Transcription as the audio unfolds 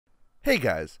Hey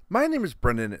guys, my name is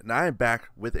Brendan and I am back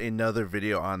with another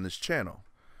video on this channel.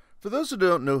 For those who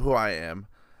don't know who I am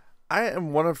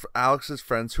one of Alex's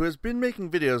friends who has been making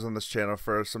videos on this channel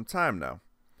for some time now.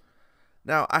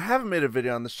 Now, I haven't made a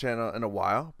video on this channel in a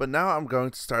while, but now I'm going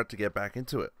to start to get back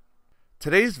into it.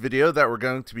 Today's video that we're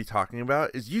going to be talking about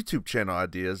is YouTube channel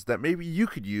ideas that maybe you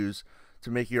could use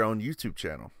to make your own YouTube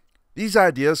channel. These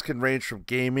ideas can range from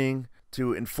gaming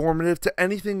to informative to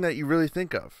anything that you really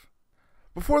think of.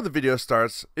 Before the video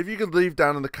starts, if you could leave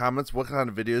down in the comments what kind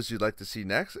of videos you'd like to see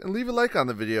next and leave a like on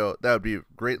the video, that would be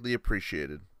greatly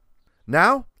appreciated.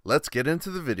 Now, let's get into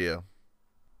the video.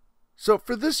 So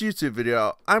for this YouTube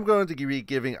video, I'm going to be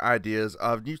giving ideas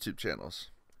of YouTube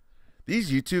channels.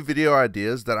 These YouTube video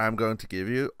ideas that I'm going to give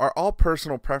you are all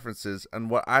personal preferences and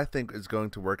what I think is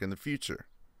going to work in the future.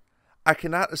 I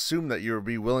cannot assume that you will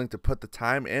be willing to put the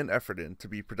time and effort in to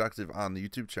be productive on the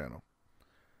YouTube channel.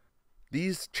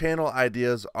 These channel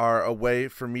ideas are a way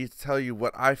for me to tell you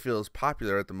what I feel is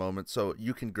popular at the moment so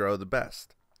you can grow the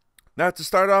best. Now to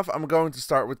start off, I'm going to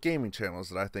start with gaming channels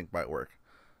that I think might work.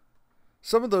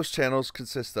 Some of those channels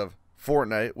consist of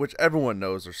Fortnite, which everyone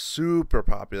knows are super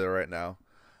popular right now.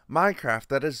 Minecraft,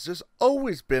 that has just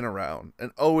always been around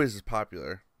and always is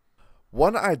popular.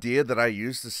 One idea that I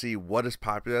use to see what is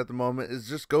popular at the moment is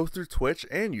just go through Twitch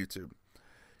and YouTube.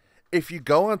 If you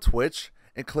go on Twitch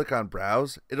and click on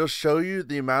browse, it'll show you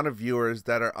the amount of viewers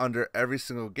that are under every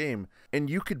single game, and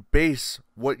you could base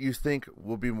what you think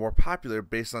will be more popular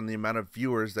based on the amount of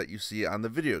viewers that you see on the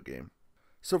video game.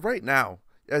 So right now,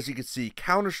 as you can see,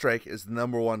 Counter-Strike is the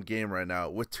 #1 game right now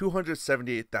with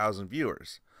 278,000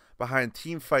 viewers, behind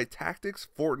Teamfight Tactics,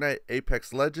 Fortnite,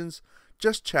 Apex Legends,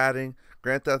 Just Chatting,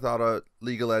 Grand Theft Auto,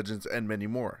 League of Legends, and many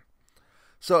more.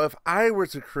 So if I were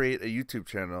to create a YouTube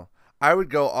channel, I would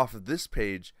go off of this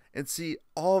page and see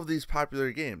all of these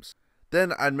popular games.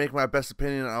 Then I'd make my best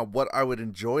opinion on what I would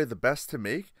enjoy the best to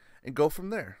make and go from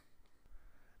there.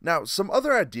 Now, some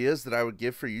other ideas that I would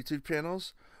give for YouTube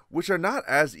channels, which are not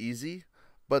as easy,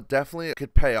 but definitely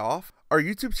could pay off, are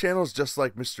YouTube channels just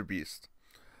like MrBeast.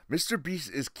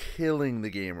 MrBeast is killing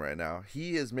the game right now.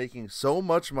 He is making so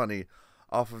much money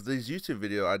off of these YouTube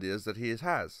video ideas that he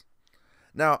has.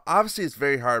 Now, obviously it's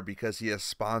very hard because he has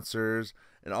sponsors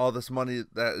and all this money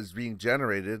that is being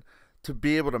generated to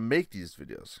be able to make these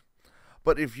videos.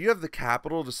 But if you have the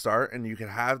capital to start and you can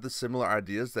have the similar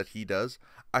ideas that he does,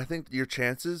 I think your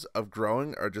chances of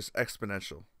growing are just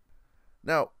exponential.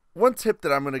 Now, one tip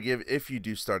that I'm going to give if you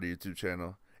do start a YouTube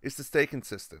channel is to stay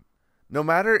consistent. No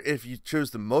matter if you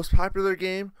choose the most popular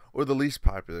game or the least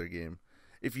popular game,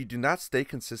 if you do not stay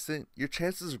consistent, your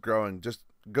chances of growing just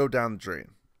go down the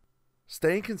drain.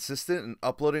 Staying consistent and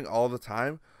uploading all the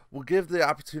time will give the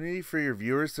opportunity for your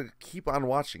viewers to keep on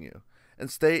watching you and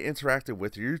stay interactive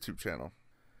with your YouTube channel.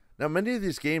 Now, many of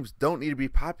these games don't need to be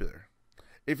popular.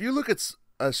 If you look at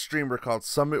a streamer called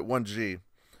Summit1G,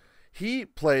 he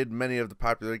played many of the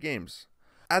popular games.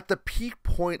 At the peak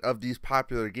point of these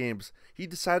popular games, he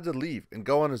decided to leave and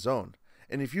go on his own.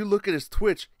 And if you look at his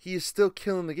Twitch, he is still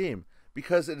killing the game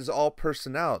because it is all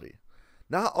personality.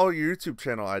 Not all your YouTube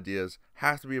channel ideas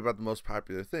have to be about the most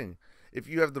popular thing. If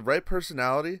you have the right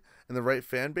personality and the right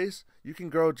fan base, you can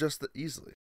grow just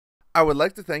easily. I would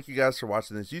like to thank you guys for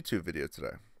watching this YouTube video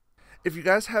today. If you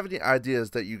guys have any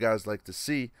ideas that you guys like to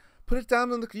see, put it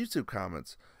down in the YouTube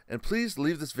comments, and please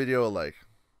leave this video a like.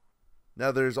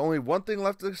 Now there's only one thing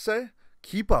left to say: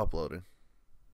 keep uploading.